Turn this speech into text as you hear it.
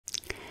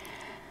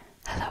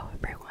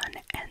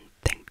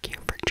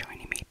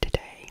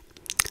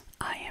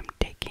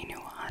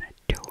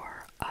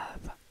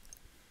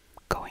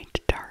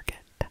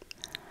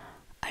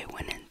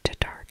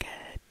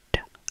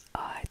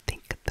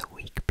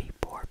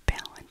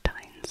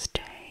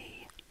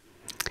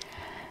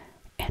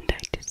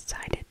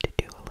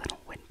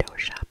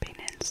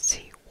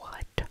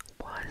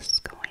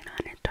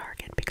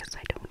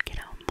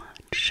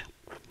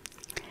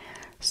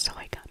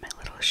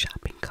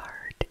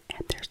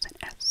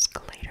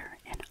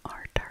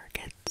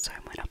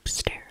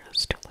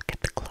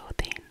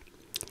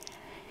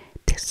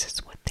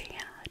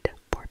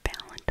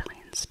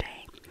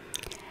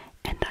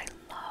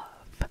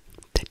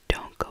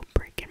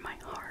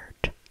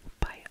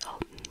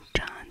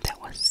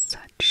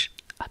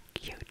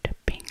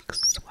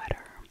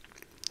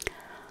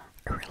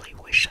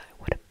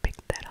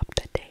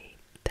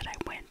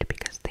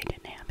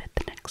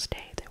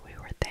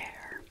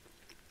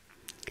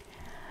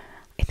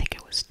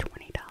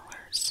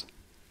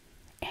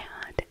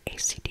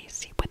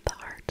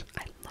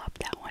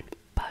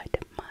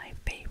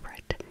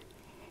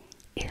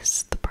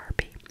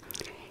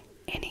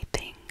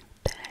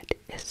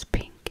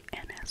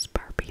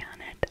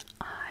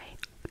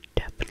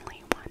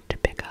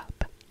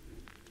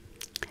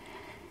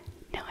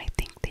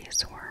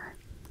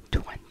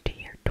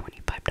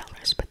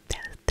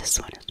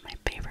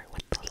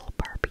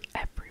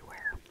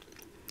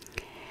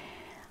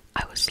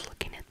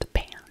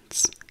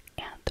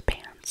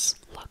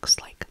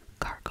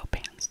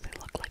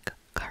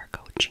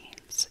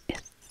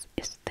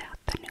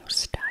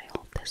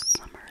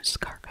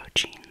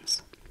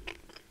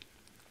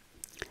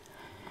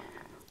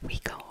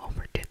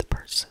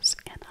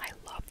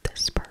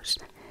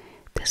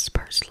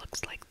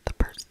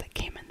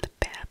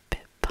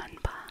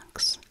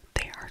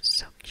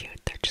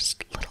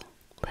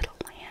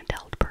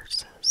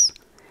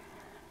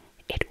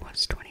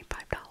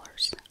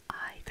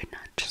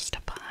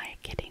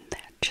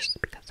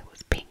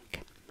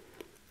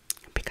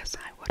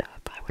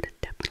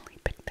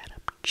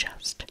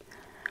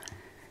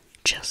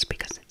just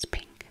because it's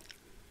pink.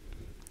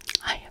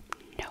 I have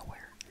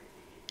nowhere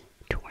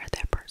to wear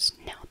that purse.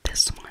 Now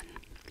this one,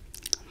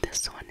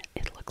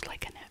 it looked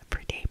like an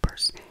everyday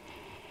purse.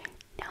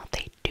 Now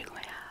they do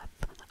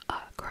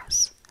have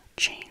cross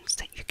chains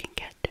that you can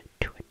get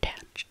to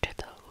attach to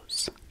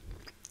those.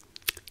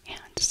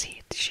 And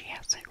see, she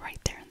has it right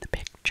there in the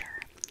picture.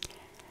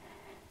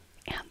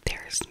 And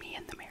there's me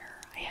in the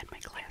mirror. I had my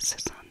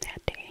glasses on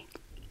that day.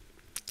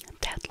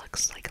 That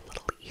looks like a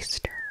little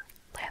Easter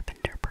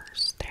lavender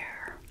purse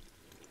there.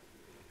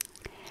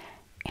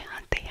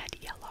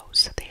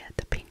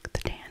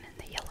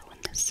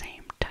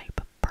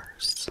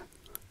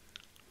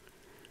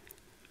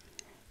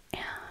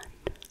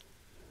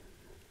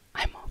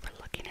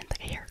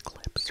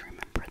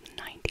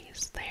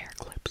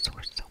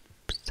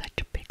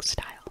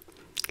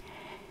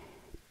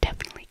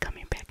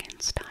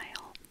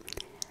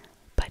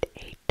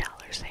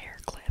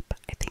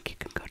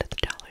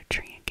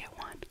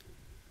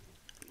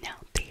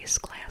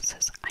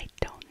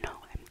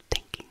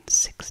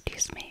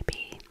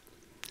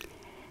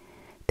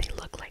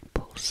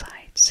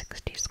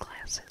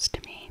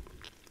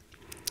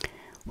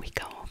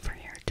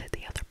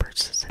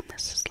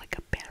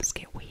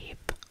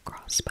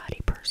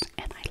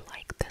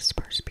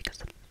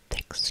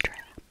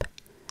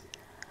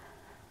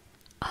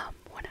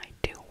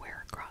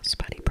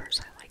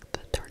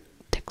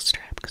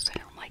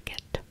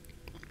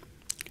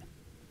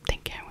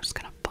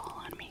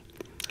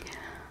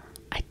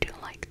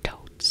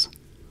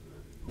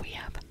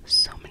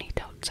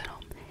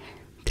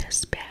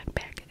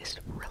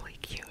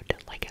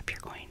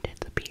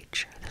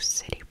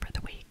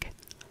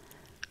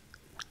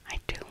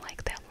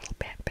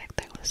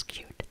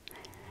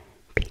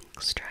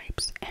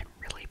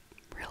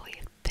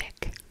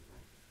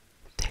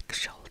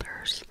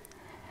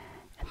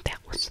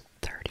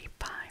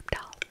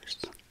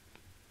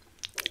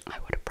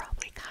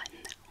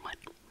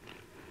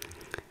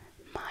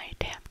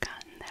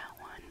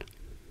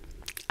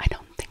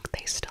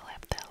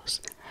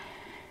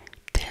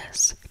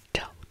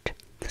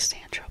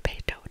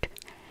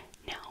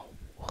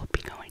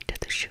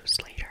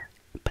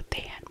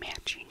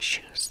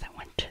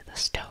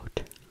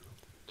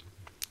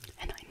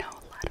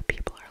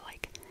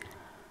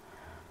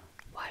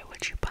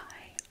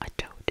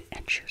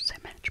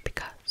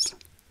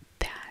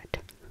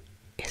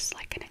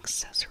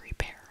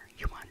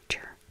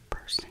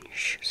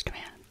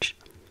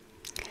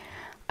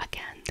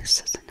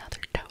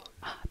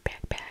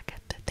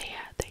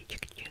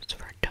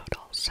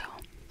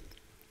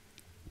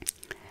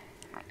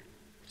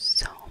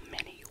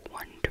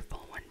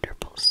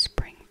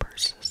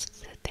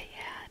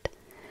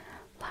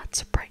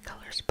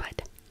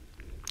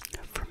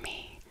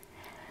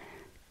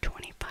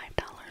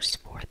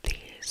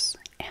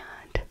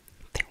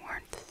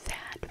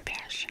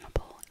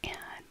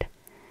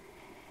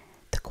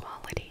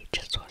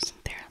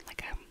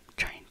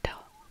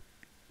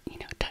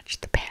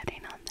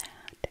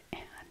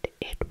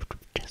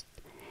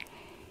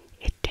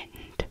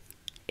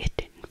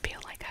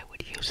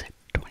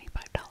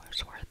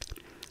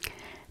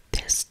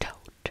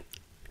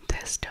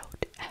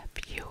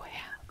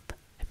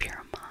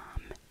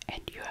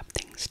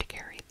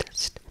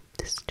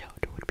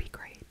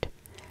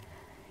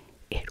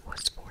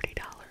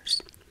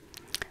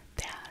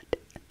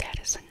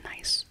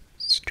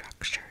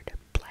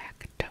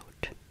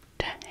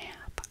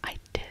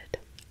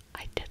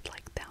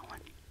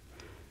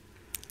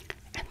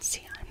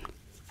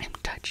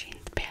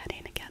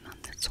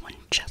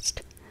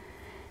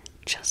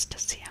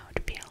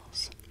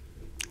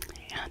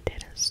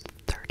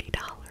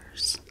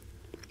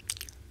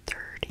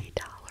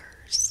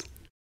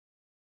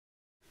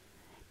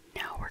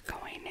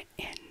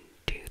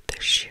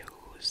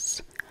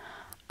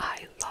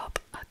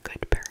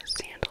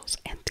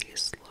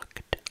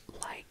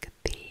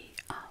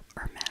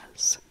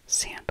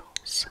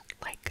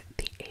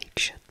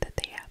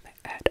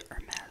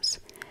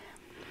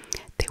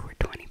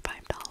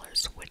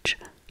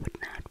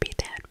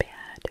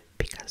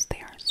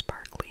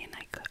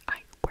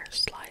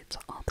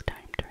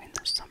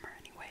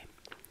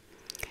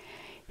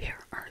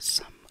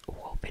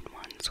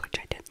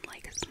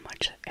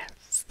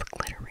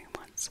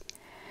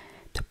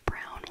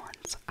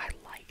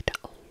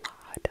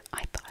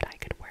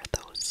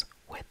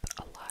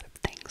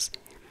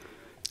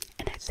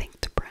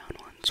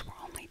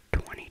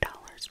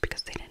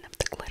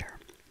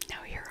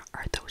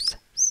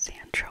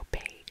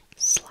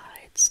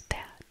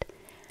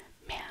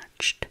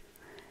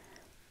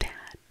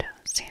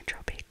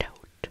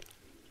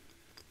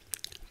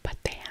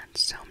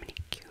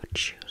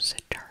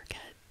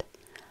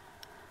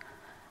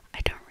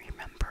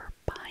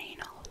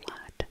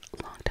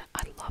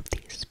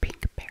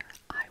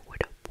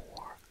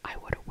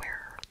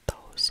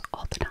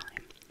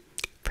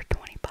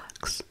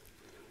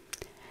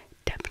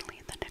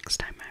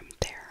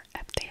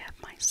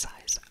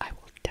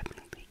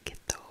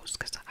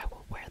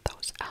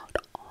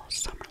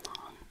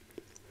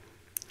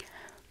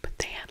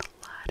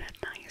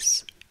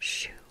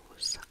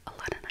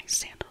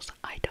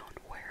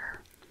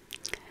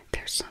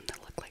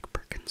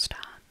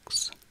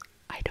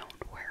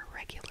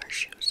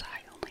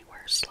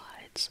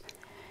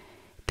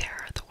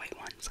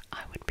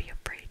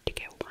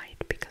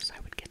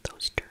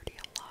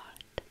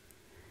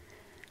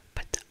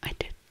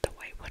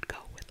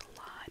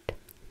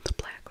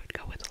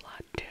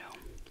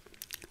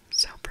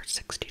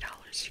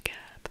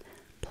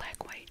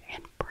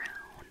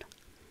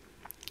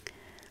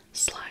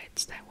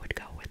 pounds. That would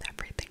go with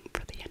everything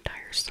for the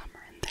entire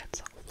summer, and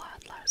that's a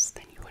lot less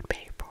than you would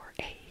pay for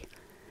a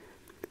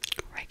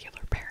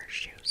regular pair of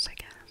shoes, I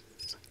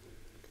guess.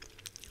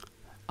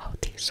 Oh,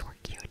 these were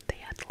cute. They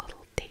had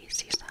little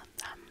daisies on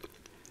them.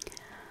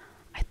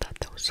 I thought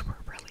those were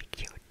really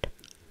cute.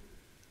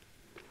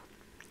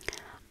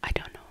 I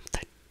don't know if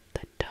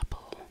the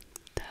double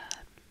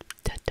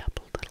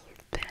little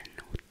thin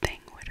thing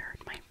would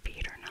hurt my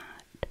feet or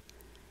not.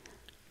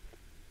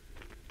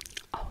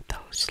 Oh,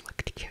 those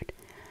looked cute.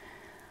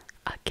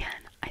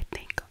 Again, I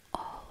think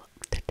all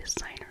the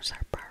designers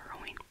are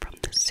borrowing from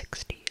the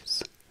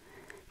 60s.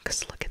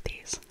 Because look at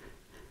these.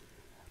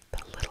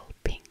 The little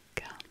pink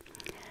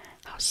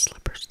house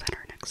slippers that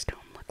are next to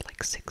them look like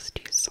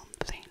 60s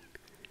something.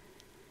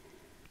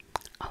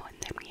 Oh, and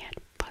then we had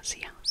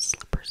fuzzy house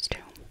slippers too.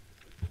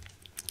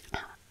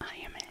 I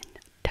am in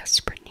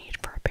desperate need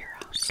for a pair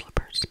of house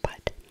slippers,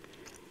 but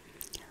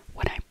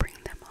when I bring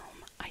them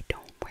home, I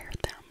don't wear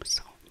them,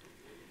 so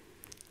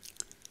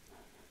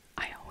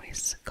I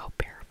always go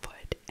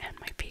barefoot and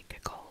my feet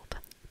get cold,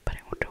 but I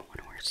don't want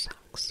to wear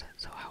socks,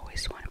 so I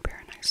always want a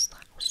pair of nice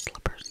house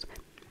slippers,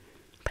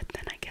 but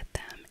then I get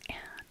them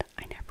and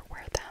I never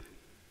wear them.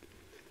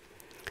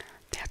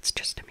 That's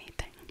just a me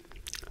thing.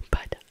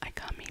 But I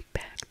got me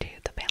back to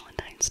the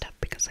Valentine stuff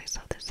because I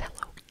saw this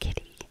Hello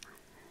Kitty.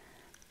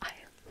 I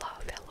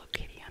love Hello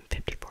Kitty. I'm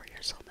 54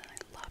 years old and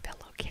I love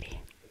Hello Kitty.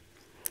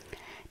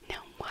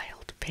 Now,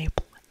 Wild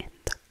Fable in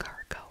the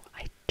cargo,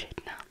 I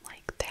did not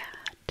like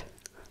that,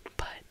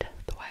 but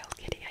the Wild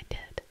Kitty I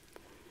did.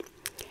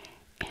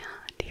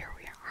 And here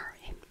we are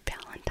in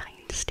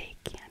Valentine's Day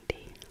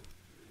candy.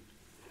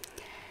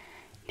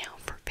 Now,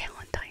 for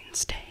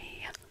Valentine's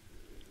Day,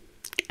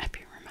 if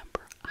you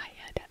remember, I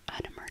had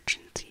an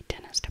emergency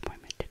dentist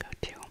appointment to go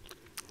to,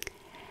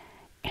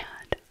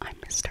 and I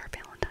missed our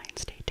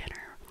Valentine's Day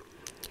dinner.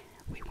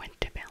 We went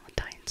to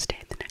Valentine's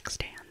Day the next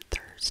day on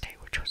Thursday,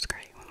 which was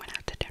great. We went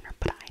out to dinner,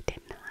 but I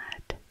did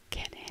not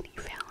get any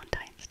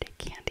Valentine's Day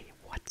candy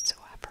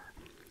whatsoever.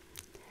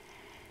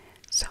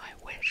 So I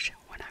wish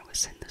when I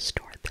was in the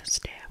store this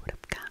day I would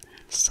have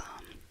gotten some.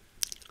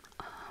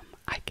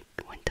 I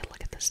went to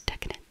look at this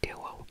Decadent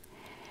Duo,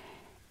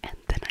 and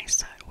then I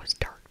saw it was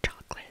dark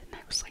chocolate, and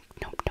I was like,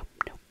 nope, nope,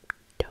 nope,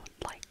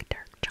 don't like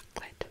dark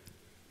chocolate.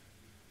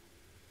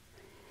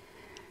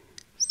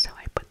 So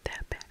I put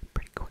that back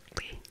pretty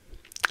quickly.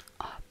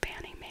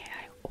 Fannie Mae,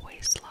 I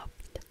always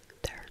loved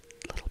their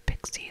little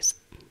pixies,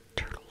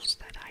 turtles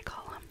that I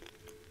call them.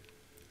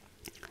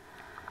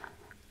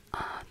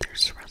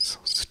 There's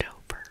Russell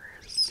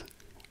Stover's,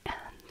 and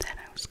then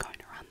I was going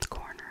around the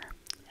corner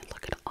and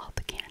look at all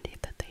the candy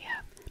that they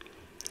have.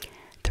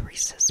 The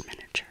Reese's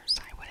miniatures,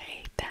 I would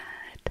hate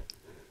that.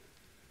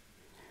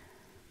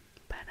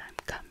 But I'm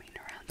coming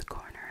around the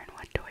corner, and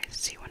what do I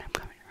see when I'm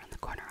coming around the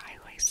corner? I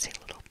always see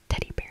little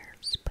teddy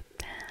bears, but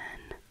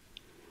then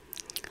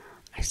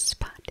I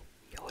spot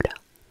Yoda.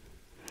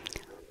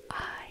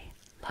 I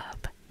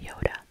love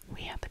Yoda.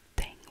 We have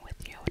a thing with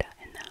Yoda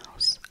in the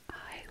house.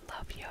 I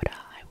love Yoda.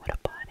 I would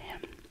have bought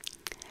him.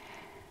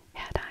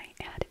 Had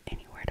I had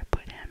anywhere to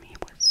put him, he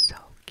was so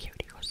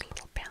cute. He was a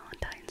little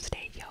Valentine's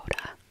Day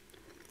Yoda.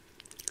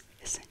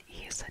 Isn't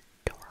he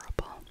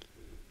adorable?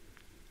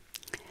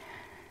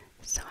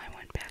 So I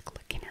went back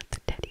looking at the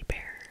teddy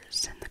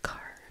bears and the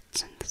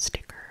cards and the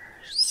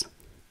stickers.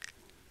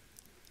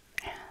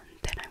 And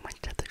then I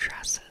went to the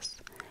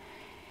dresses.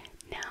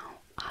 Now,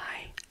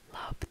 I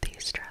love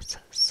these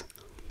dresses.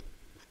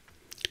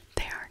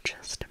 They are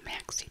just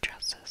maxi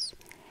dresses.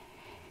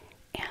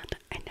 And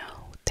I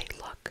know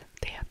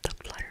they have the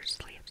flutter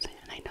sleeves,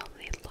 and I know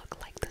they look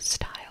like the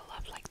style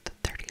of like the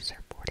 30s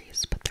or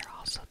 40s, but they're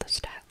also the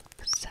style of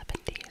the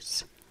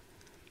 70s.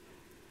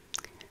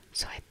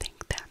 So I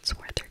think that's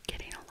where they're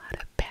getting a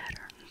lot of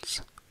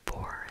patterns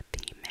for the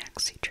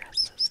maxi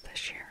dresses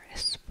this year,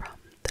 is from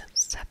the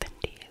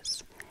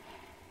 70s.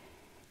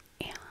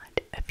 And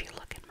if you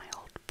look at my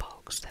old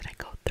Vogues that I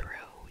go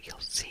through, you'll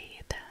see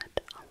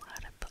that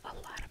a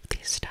lot of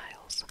these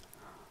styles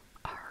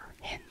are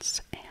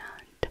hints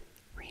and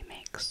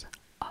remakes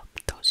of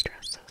those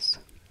dresses.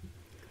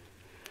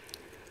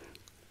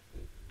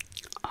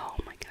 Oh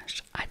my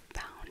gosh, I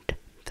found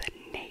the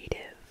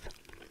Native.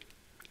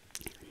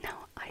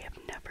 Now, I have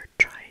never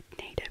tried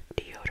Native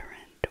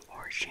deodorant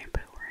or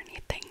shampoo or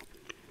anything,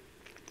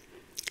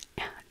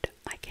 and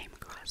I came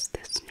across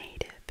this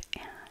Native,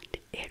 and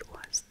it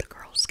was the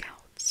Girl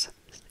Scouts.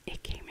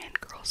 It came in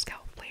Girl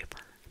Scout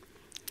flavor.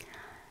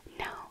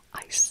 Now,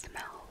 I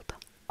smelled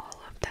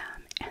all of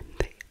them, and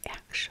they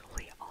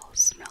actually all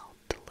smelled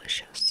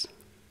delicious.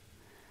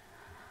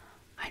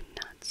 I'm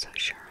not so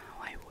sure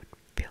how I would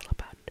feel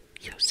about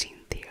using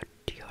the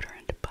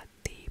deodorant, but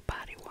the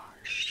body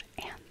wash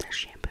and the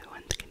shampoo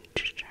and the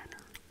conditioner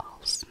all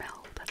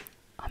smelled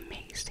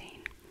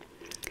amazing.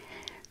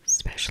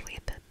 Especially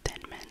the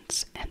Thin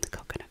Mints and the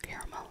coconut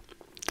caramel.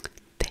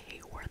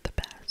 They were the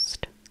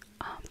best.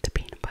 The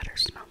peanut butter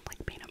smelled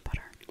like peanut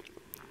butter.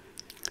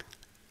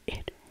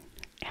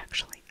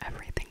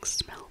 Everything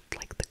smelled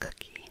like the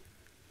cookie.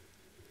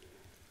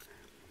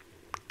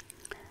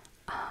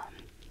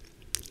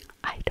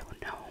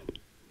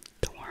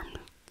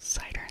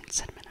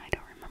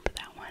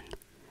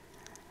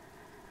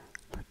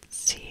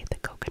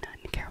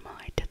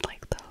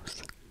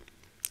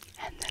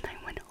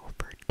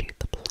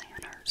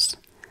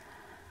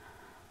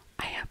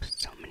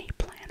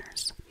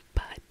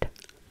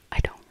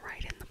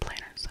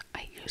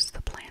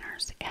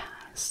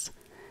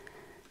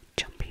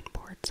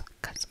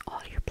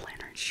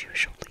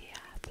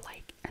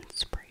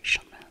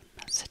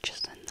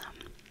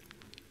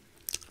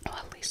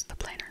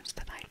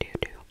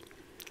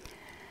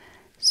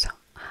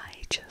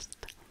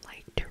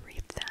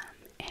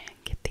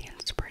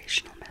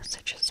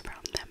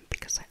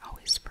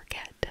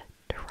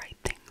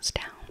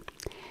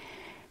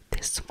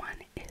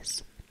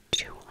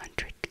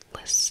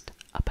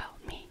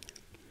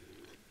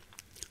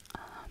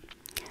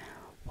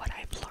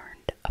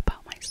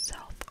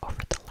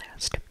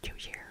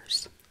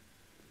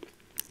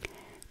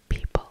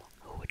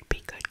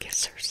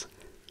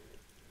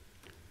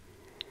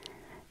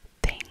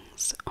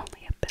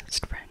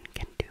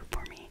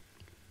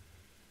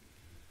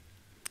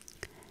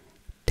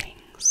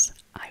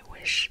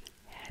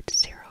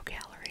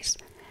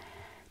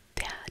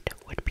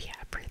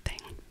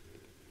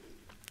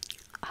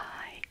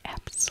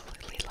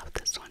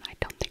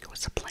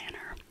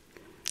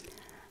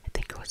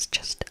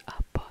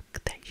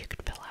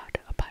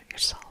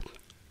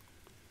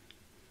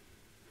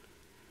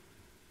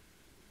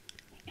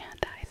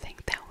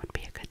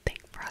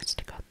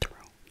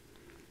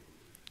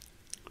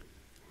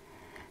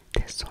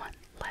 this one,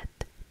 Let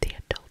the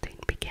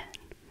Adulting Begin,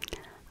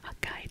 a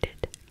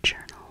guided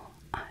journal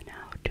on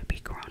how to be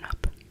grown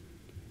up.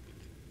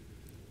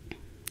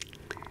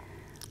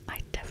 I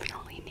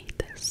definitely need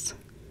this.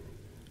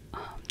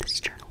 This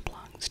journal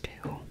belongs to,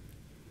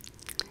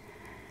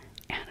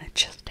 and it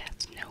just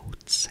has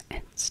notes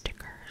and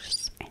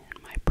stickers and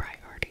my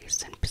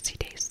priorities and busy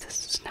days.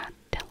 This is not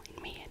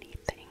telling me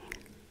anything.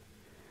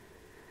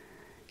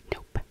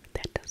 Nope,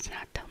 that does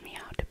not tell me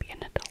how to be an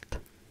adult.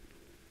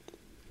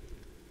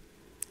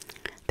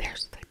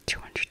 There's the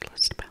 200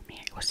 list about me.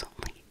 It was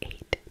only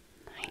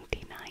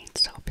 $8.99,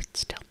 so if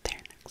it's still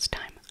there next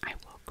time, I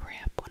will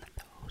grab one of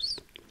those.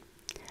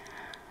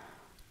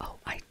 Oh,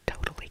 I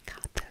totally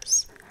got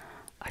this.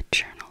 A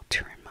journal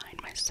to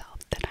remind myself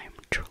that I'm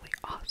truly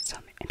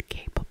awesome and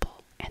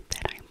capable, and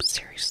that I'm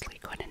seriously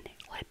going to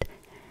nail it,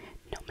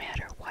 no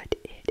matter what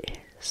it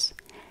is,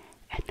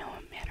 and no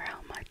matter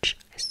how much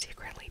I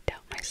secretly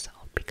doubt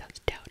myself, because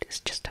doubt is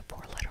just a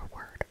 4-letter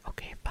word.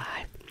 Okay,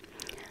 5.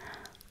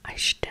 I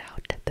should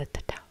doubt that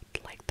the doubt,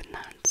 like the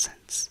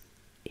nonsense,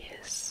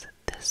 is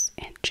this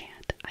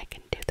enchant. I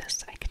can do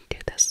this, I can do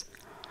this,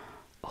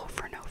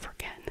 over and over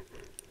again.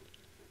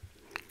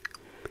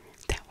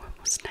 That one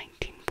was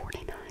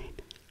 $19.49.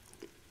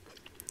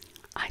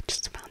 I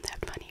just found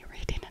that funny,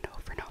 reading it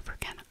over and over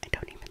again. I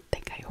don't even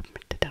think I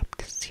opened it up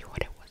to see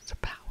what it was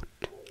about.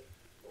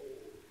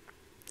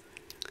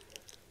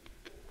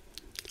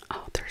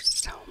 Oh, there's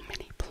so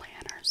many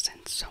planners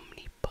and so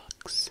many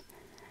books.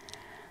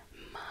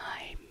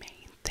 My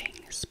main thing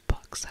is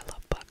books. I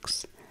love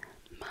books.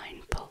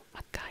 Mindful,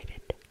 a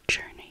guided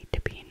journey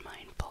to being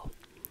mindful.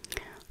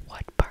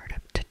 What part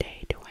of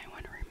today do I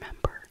want to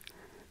remember?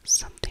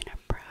 Something I'm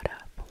proud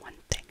of. One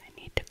thing I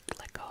need to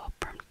let go of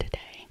from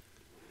today.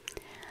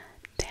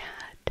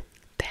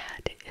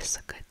 That is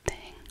a good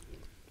thing,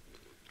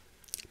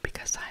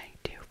 because I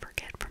do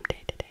forget from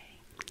day to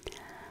day.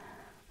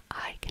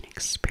 I can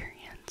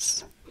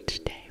experience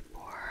today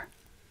for,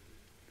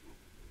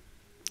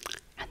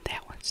 and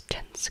that was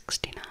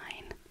 $10.69.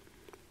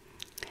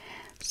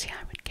 See,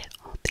 I would get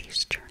all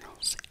these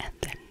journals and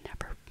then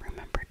never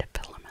remember to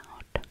fill them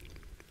out.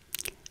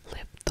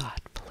 Live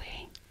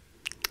thoughtfully.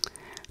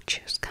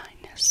 Choose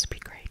kindness. Be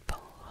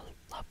grateful.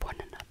 Love one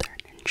another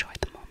and enjoy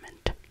the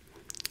moment.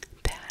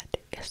 That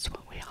is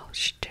what we all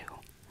should do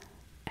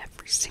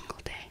every single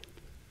day.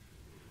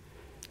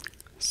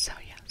 So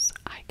yes,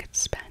 I could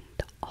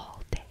spend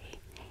all day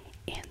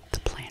in the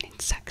planning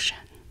section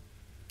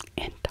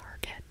in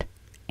Target,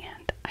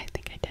 and I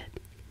think I did.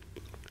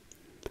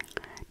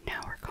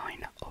 Now we're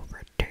going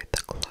over to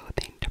the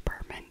clothing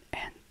department,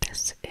 and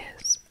this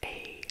is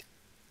a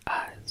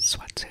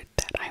sweatsuit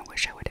that I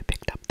wish I would have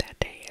picked up that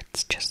day.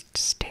 It's just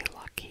Stay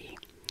Lucky,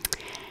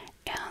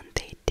 and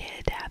they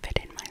did have it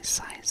in my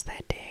size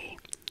that day.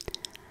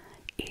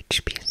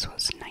 Each piece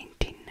was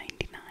 $19.99.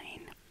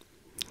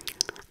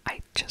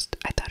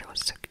 I thought it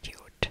was so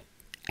cute.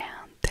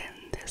 And then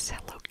this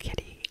Hello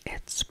Kitty,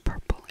 it's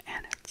purple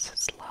and it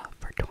says love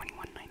for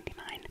 $21.99.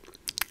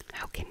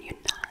 How can you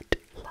not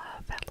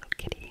love Hello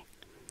Kitty?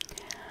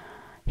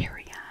 Here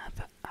we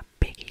have a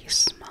Biggie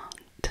Small.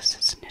 This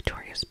is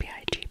Notorious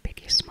B.I.G.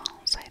 Biggie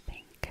Smalls, I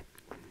think.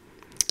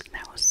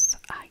 That was,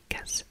 I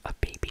guess, a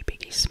baby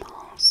Biggie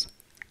Smalls.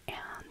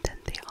 And then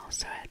they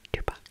also had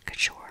Tupac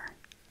Shakur.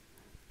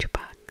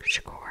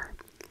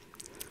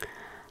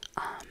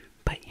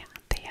 But yeah,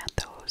 they had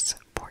those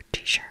 4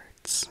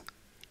 t-shirts.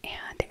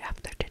 And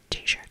after the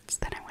t-shirts,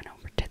 then I went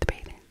over to the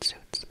bathing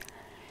suits.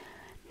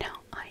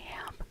 Now I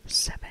have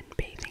 7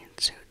 bathing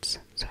suits,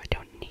 so I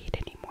don't need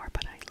any more,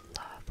 but I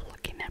love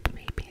looking at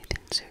bathing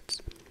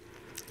suits.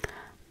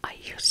 I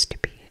used to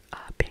be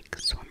a big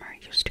swimmer.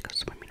 I used to go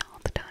swimming all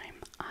the time.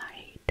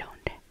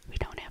 We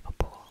don't have a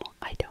pool.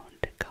 I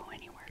don't go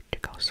anywhere to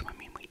go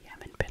swimming. We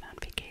haven't been on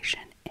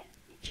vacation in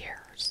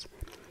years.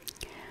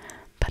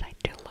 But I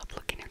do love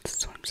looking at the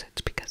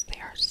swimsuits because they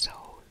are so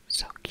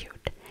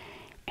cute.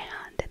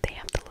 And they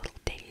have the little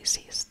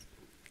daisies.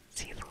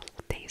 See the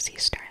little daisy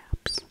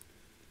straps.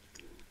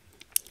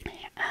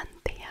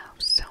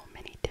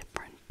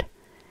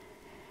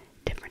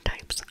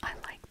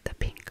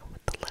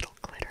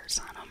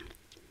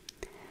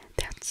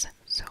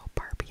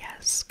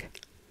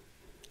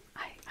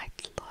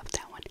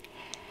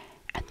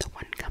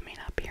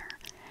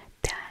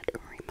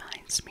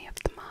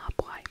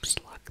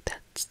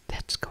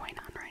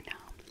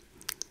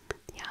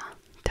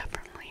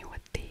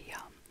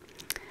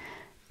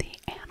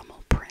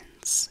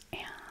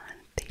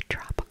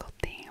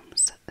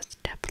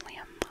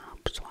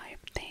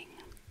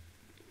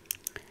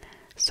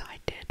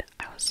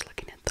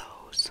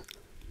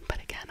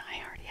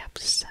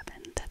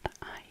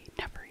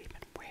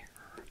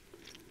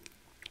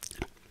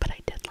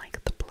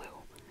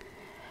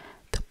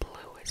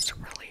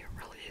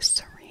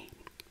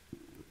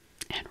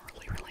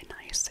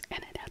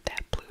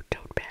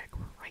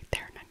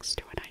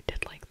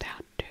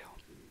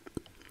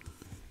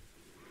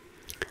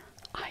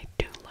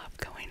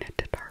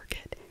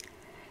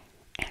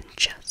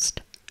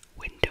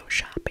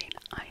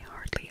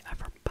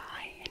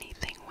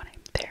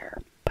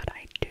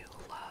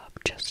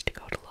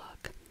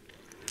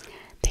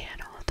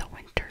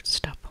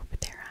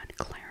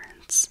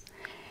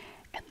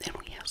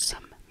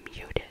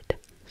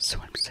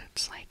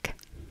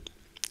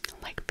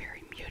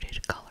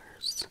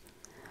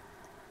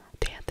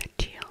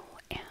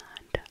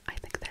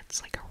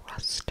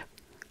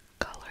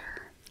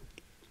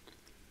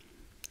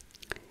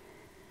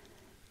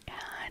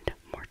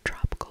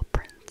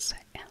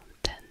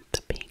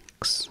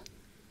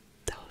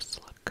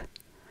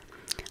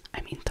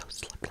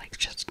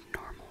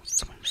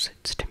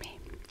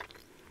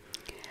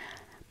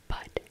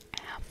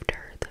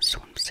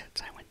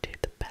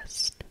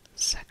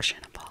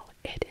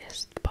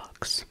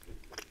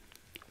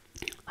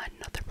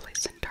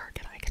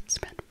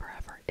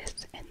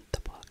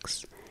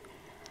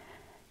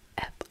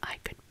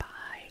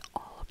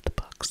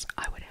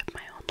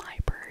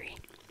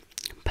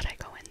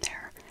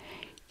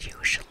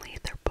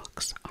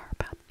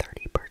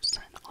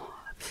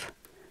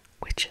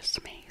 just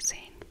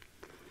amazing.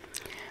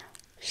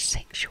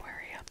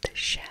 Sanctuary of the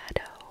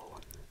Shadow,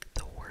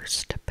 The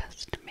Worst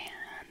Best Man,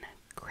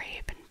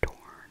 Grave and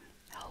Torn,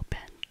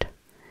 Hellbent.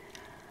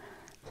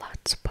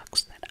 Lots of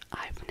books that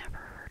I've never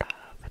heard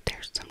of.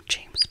 There's some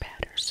James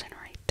Patterson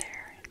right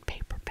there in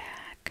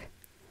paperback.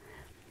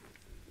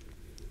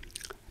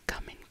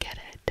 Come and Get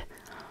It.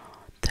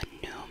 The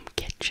Noom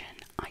Kitchen.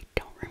 I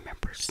don't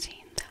remember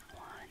seeing that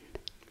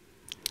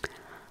one.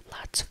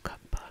 Lots of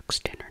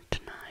cookbooks. Dinner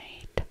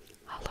Tonight.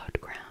 Hallowed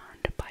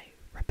Ground by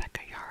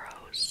Rebecca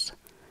Yarros.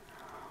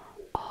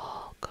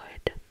 All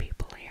Good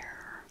People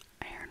Here.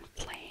 Iron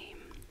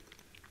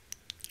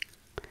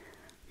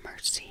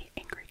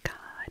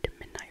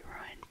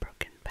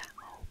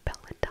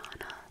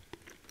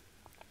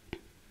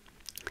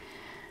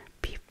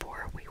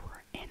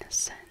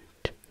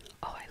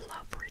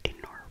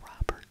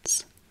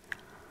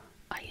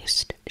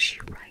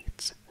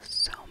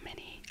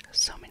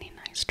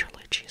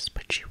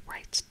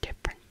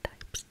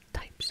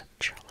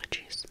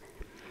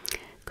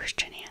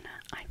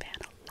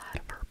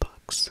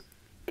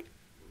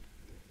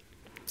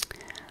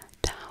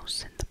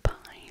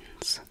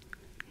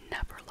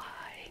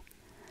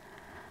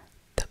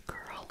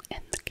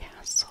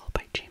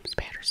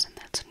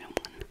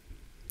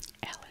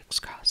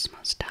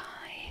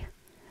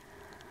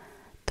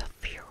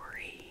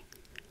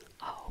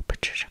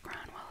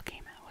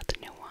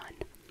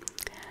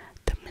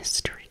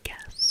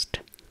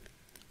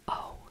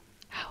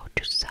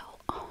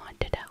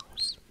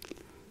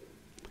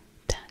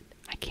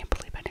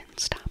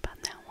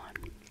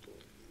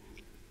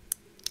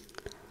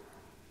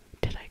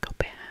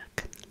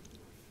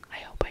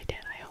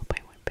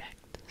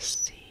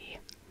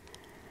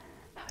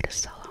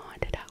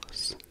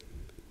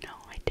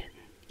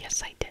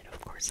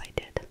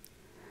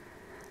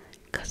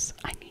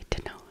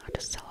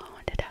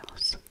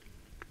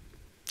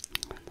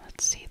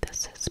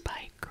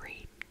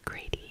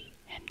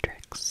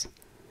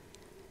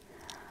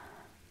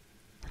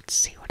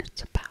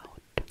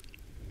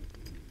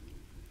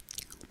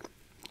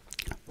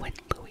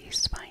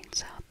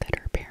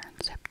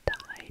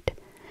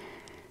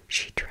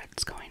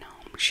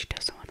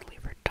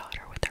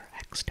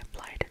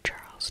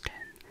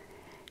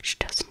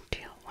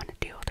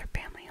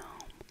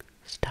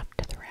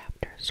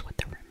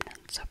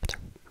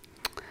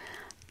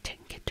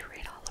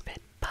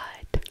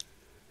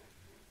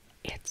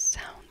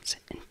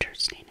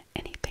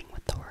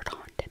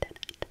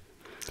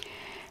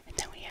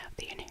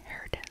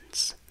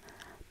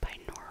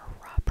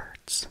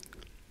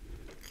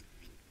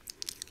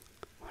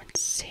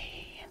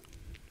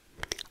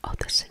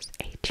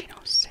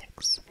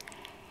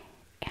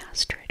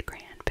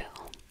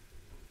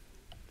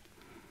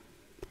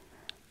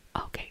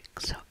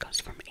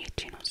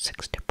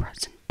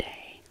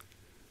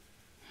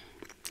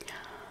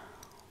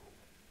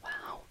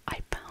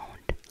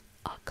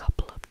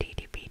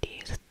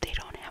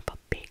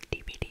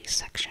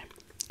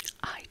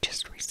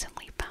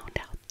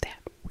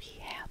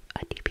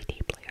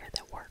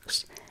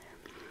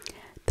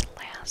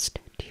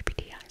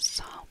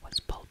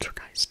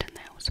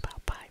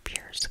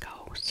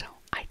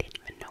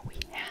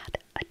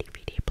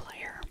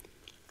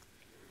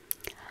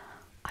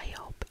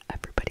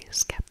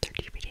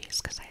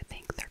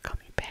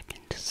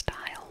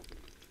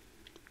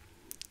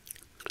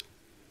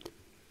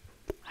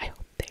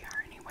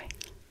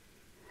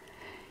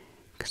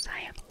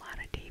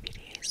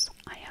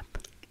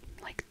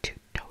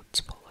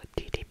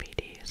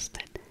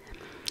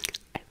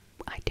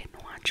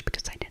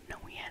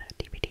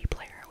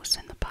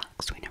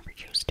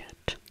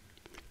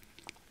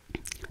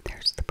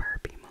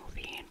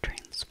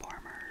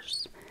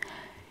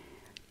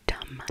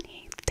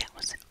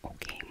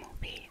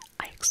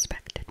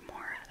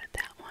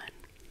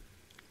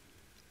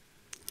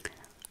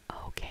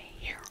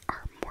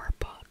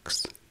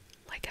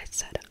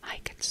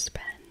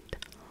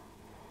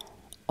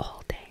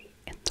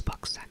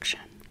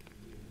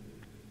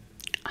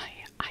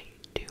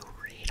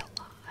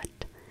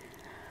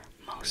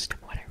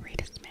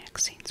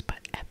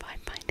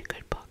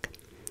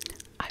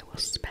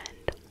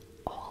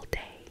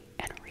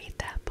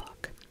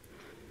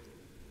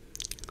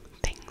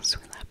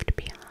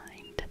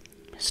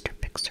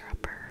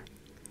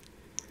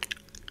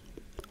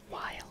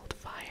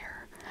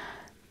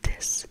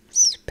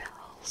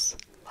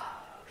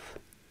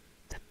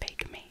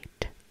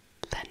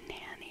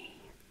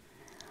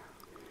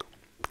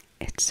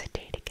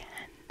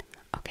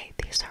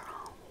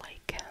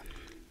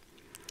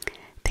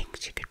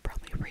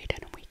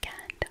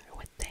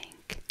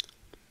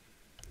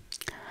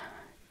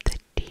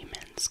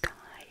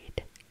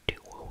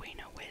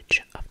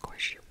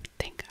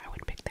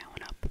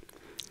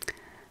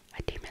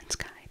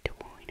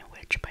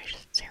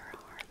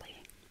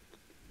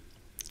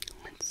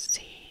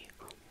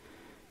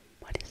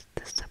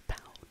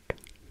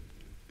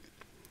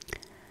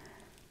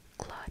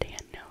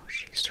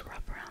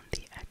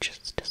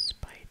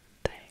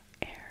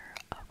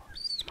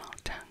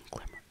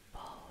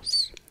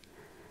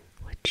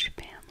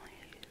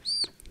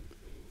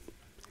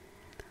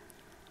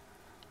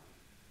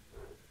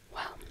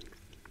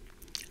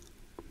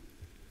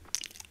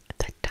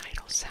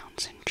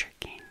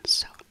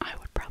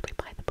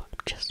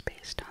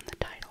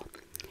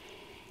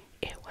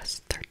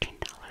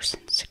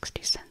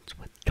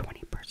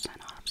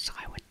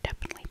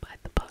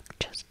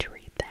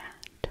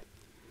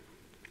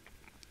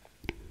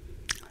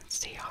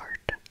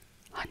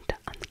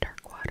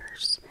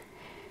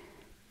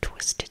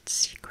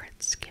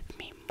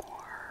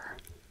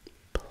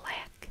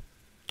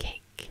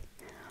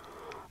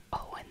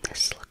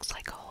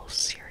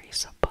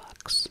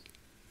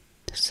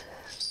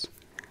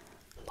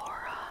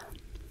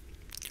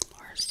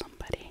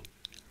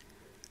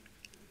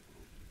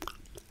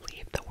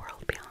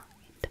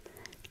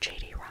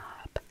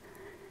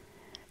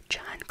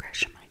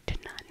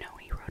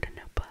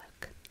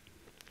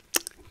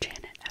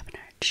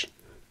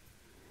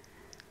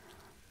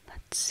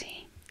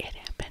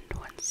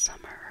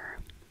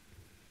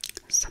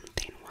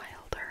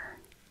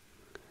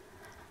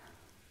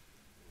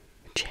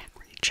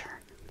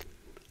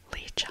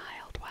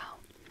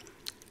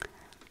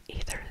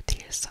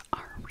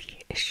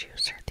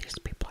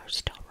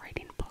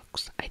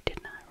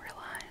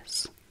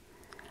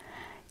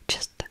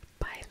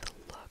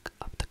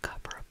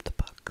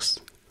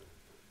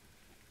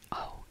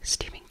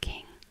Stephen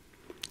King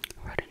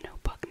wrote a new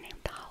book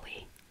named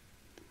Holly.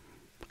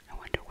 I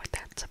wonder what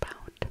that's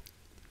about.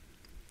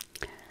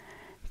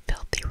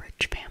 Filthy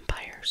Rich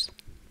Vampires.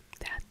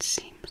 That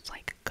seems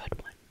like a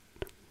good one.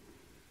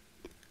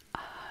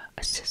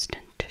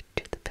 Assistant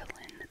to the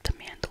villain, the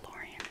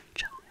Mandalorian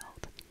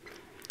child.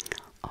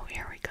 Oh,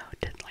 here we go.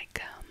 Did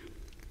like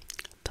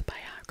the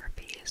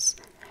biographies.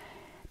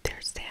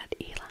 There's that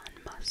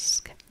Elon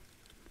Musk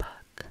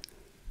book,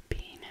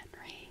 Being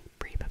Henry,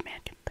 Reba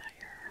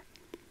McEntire,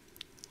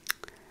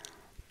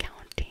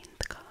 Counting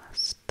the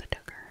Cost, The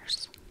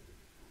Duggars.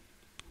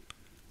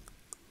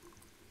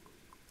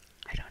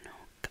 I don't know.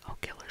 Oh,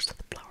 Killers of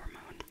the Flower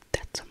Moon.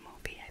 That's a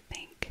movie, I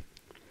think.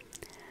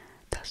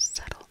 The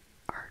Subtle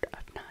Art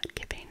of Not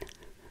Giving.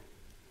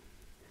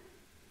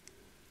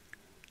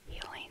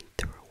 Healing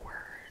Through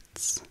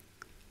Words.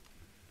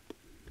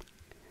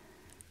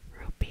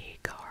 Ruby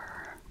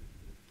Gar.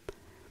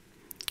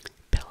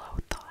 Pillow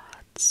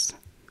Thoughts.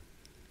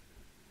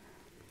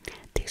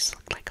 These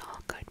look like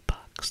all good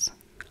books.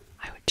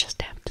 I would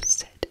just have to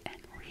sit and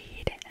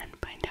read and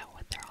find out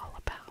what they're all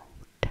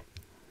about.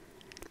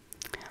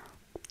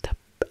 The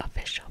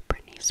official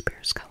Britney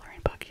Spears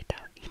coloring book,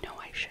 you know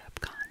I should have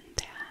gotten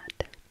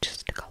that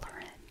just to color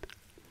in.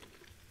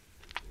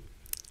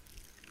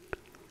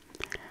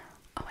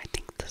 Oh, I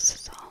think this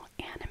is all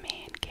anime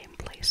and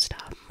gameplay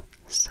stuff.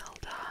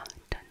 Zelda,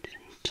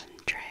 Dungeons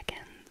and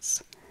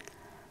Dragons.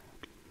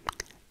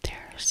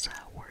 There's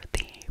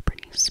Worthy,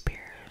 Britney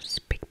Spears,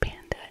 Big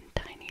Panda and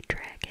Tiny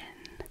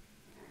Dragon.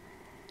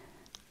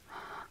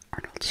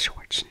 Arnold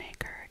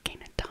Schwarzenegger,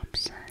 Kenan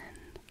Thompson,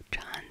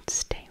 John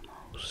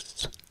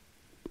Stamos.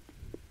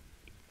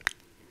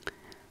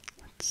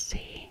 Let's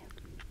see.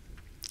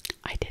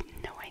 I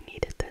didn't know I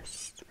needed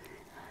this.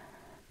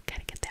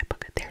 Gotta get that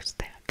book. There's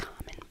that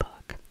Common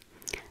book.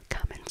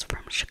 Common's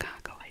from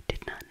Chicago. I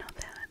did not know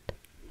that.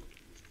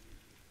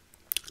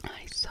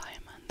 I saw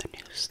him on the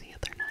news the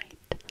other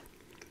night.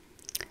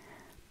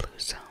 Blue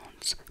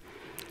Zones.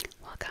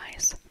 Well,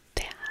 guys,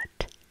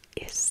 that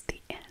is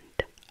the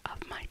end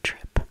of my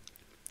trip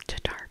to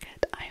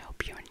Target. I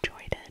hope you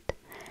enjoyed it.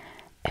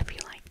 If you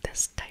like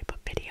this type of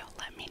video,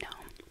 let me know.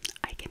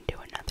 I can do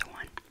another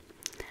one.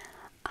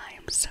 I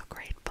am so grateful